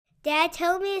Dad,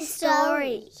 tell me a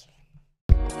story.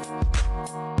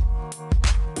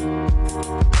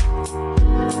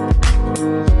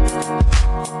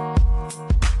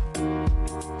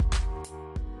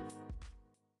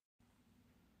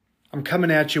 I'm coming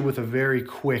at you with a very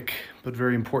quick but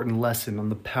very important lesson on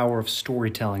the power of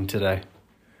storytelling today.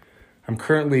 I'm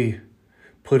currently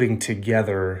putting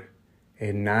together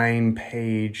a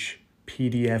 9-page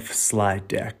PDF slide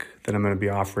deck that I'm going to be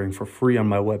offering for free on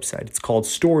my website. It's called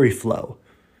StoryFlow,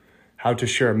 How to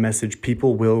Share a Message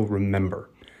People Will Remember.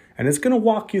 And it's going to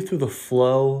walk you through the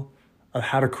flow of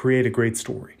how to create a great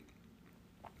story.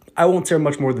 I won't share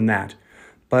much more than that,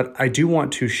 but I do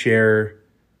want to share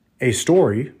a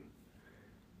story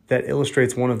that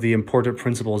illustrates one of the important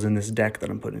principles in this deck that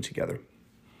I'm putting together.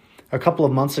 A couple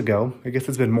of months ago, I guess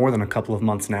it's been more than a couple of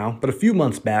months now, but a few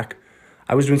months back,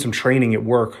 I was doing some training at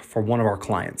work for one of our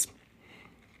clients.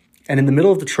 And in the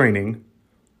middle of the training,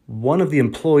 one of the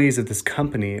employees at this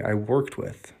company I worked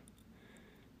with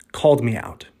called me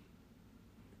out.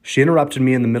 She interrupted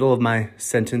me in the middle of my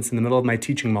sentence, in the middle of my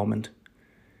teaching moment.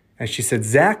 And she said,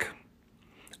 "Zach,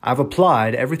 I've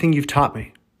applied everything you've taught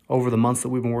me over the months that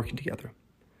we've been working together,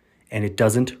 and it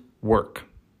doesn't work."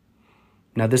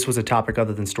 Now, this was a topic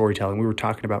other than storytelling. We were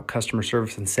talking about customer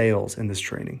service and sales in this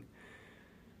training.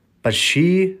 But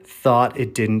she thought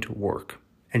it didn't work.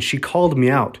 And she called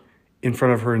me out in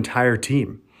front of her entire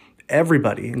team.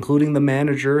 Everybody, including the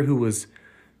manager who was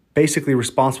basically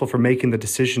responsible for making the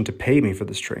decision to pay me for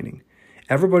this training.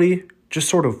 Everybody just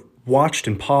sort of watched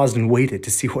and paused and waited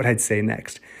to see what I'd say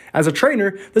next. As a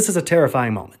trainer, this is a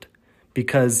terrifying moment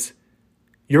because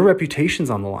your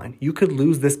reputation's on the line. You could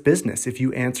lose this business if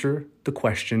you answer the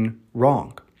question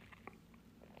wrong.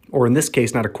 Or in this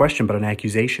case, not a question, but an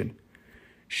accusation.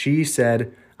 She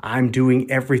said, "I'm doing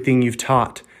everything you've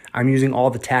taught. I'm using all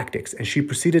the tactics." And she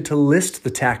proceeded to list the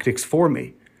tactics for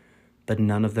me. But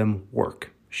none of them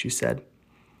work, she said.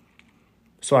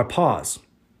 So I pause.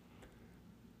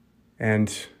 And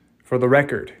for the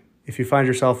record, if you find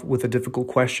yourself with a difficult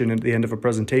question at the end of a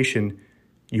presentation,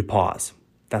 you pause.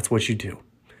 That's what you do.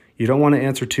 You don't want to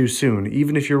answer too soon,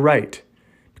 even if you're right,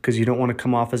 because you don't want to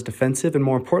come off as defensive, and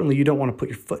more importantly, you don't want to put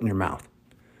your foot in your mouth.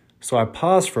 So I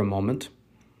paused for a moment,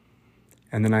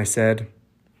 and then I said,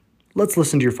 "Let's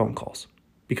listen to your phone calls,"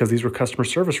 because these were customer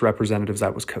service representatives I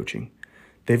was coaching.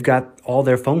 They've got all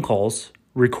their phone calls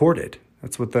recorded.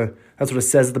 That's what it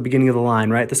says at the beginning of the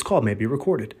line, right? This call may be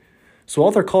recorded. So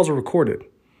all their calls are recorded.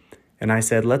 And I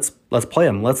said, let's play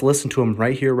them. Let's listen to them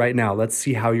right here, right now. Let's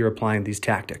see how you're applying these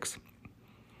tactics.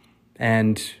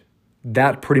 And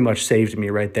that pretty much saved me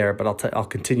right there, but I'll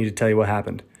continue to tell you what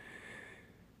happened.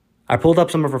 I pulled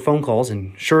up some of her phone calls,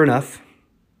 and sure enough,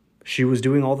 she was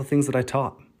doing all the things that I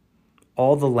taught.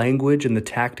 All the language and the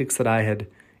tactics that I had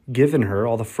given her,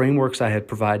 all the frameworks I had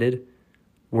provided,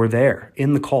 were there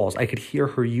in the calls. I could hear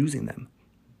her using them.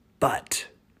 But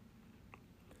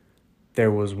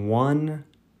there was one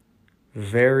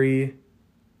very,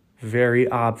 very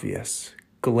obvious,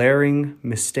 glaring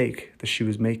mistake that she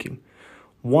was making.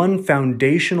 One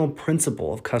foundational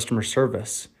principle of customer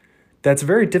service that's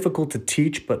very difficult to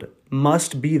teach, but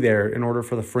must be there in order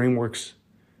for the frameworks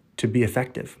to be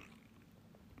effective.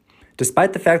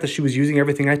 Despite the fact that she was using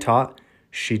everything I taught,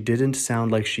 she didn't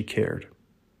sound like she cared.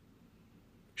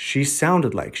 She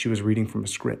sounded like she was reading from a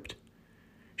script.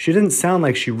 She didn't sound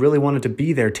like she really wanted to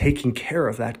be there taking care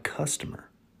of that customer.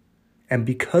 And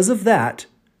because of that,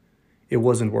 it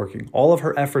wasn't working. All of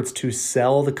her efforts to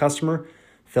sell the customer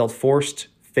felt forced,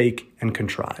 fake, and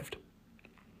contrived.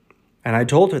 And I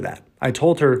told her that. I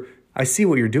told her, "I see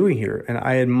what you're doing here, and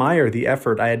I admire the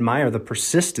effort. I admire the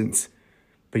persistence,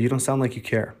 but you don't sound like you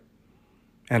care.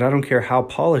 And I don't care how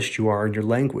polished you are in your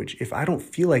language. If I don't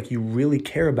feel like you really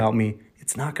care about me,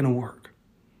 it's not going to work."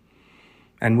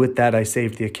 And with that, I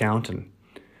saved the account and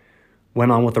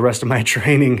went on with the rest of my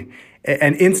training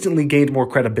and instantly gained more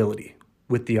credibility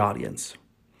with the audience.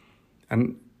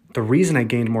 And the reason I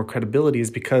gained more credibility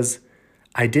is because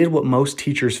I did what most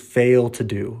teachers fail to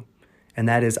do, and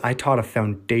that is I taught a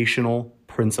foundational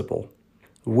principle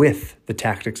with the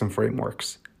tactics and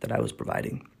frameworks that I was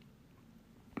providing.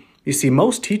 You see,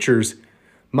 most teachers,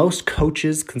 most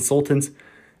coaches, consultants,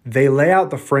 they lay out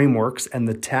the frameworks and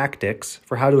the tactics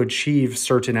for how to achieve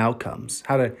certain outcomes,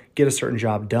 how to get a certain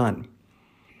job done.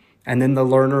 And then the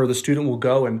learner or the student will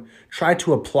go and try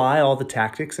to apply all the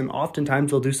tactics, and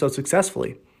oftentimes they'll do so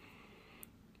successfully.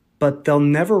 But they'll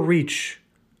never reach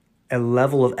a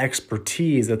level of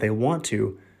expertise that they want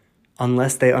to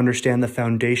unless they understand the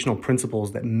foundational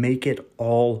principles that make it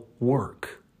all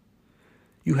work.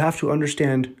 You have to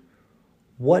understand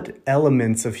what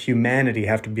elements of humanity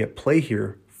have to be at play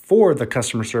here for the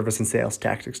customer service and sales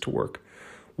tactics to work?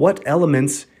 What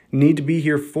elements need to be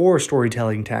here for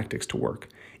storytelling tactics to work?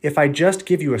 If I just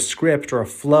give you a script or a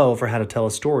flow for how to tell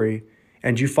a story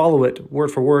and you follow it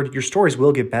word for word, your stories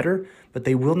will get better, but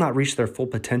they will not reach their full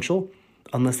potential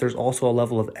unless there's also a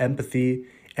level of empathy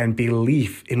and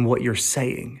belief in what you're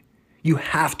saying. You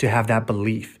have to have that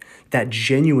belief, that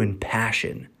genuine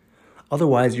passion.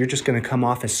 Otherwise, you're just going to come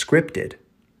off as scripted.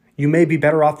 You may be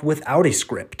better off without a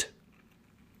script.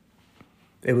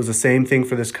 It was the same thing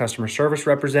for this customer service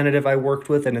representative I worked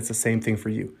with, and it's the same thing for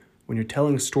you. When you're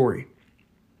telling a story,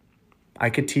 I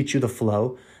could teach you the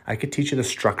flow, I could teach you the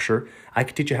structure, I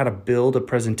could teach you how to build a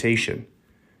presentation.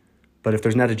 But if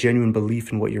there's not a genuine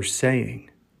belief in what you're saying,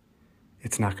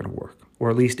 it's not going to work. Or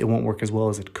at least it won't work as well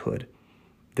as it could.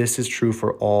 This is true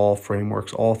for all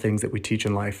frameworks, all things that we teach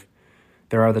in life.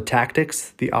 There are the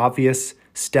tactics, the obvious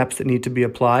steps that need to be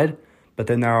applied, but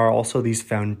then there are also these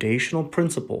foundational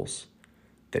principles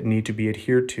that need to be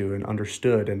adhered to and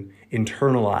understood and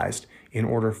internalized in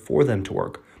order for them to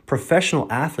work. Professional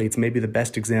athletes may be the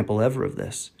best example ever of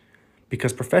this,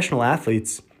 because professional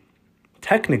athletes,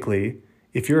 technically,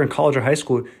 if you're in college or high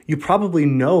school, you probably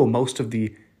know most of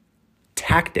the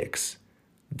tactics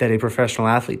that a professional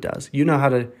athlete does. You know how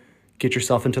to get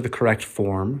yourself into the correct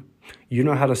form. You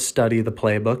know how to study the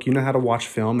playbook. You know how to watch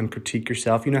film and critique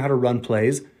yourself. You know how to run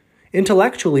plays.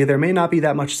 Intellectually, there may not be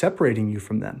that much separating you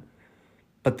from them,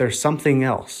 but there's something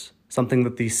else, something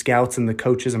that the scouts and the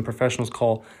coaches and professionals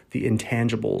call the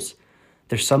intangibles.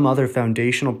 There's some other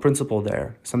foundational principle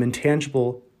there, some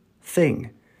intangible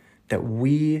thing that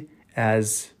we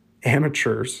as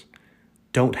amateurs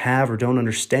don't have or don't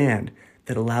understand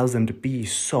that allows them to be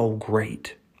so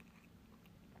great.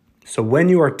 So when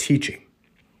you are teaching,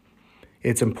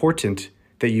 it's important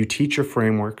that you teach your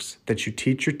frameworks, that you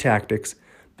teach your tactics,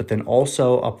 but then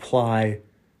also apply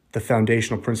the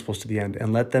foundational principles to the end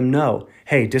and let them know,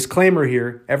 hey, disclaimer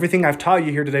here, everything I've taught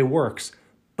you here today works,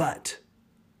 but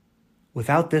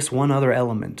without this one other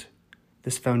element,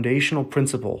 this foundational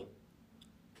principle,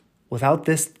 without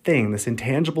this thing, this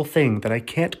intangible thing that I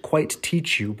can't quite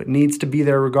teach you but needs to be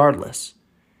there regardless,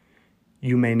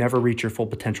 you may never reach your full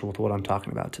potential with what I'm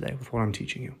talking about today, with what I'm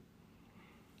teaching you.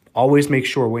 Always make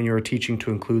sure when you're teaching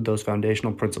to include those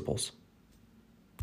foundational principles.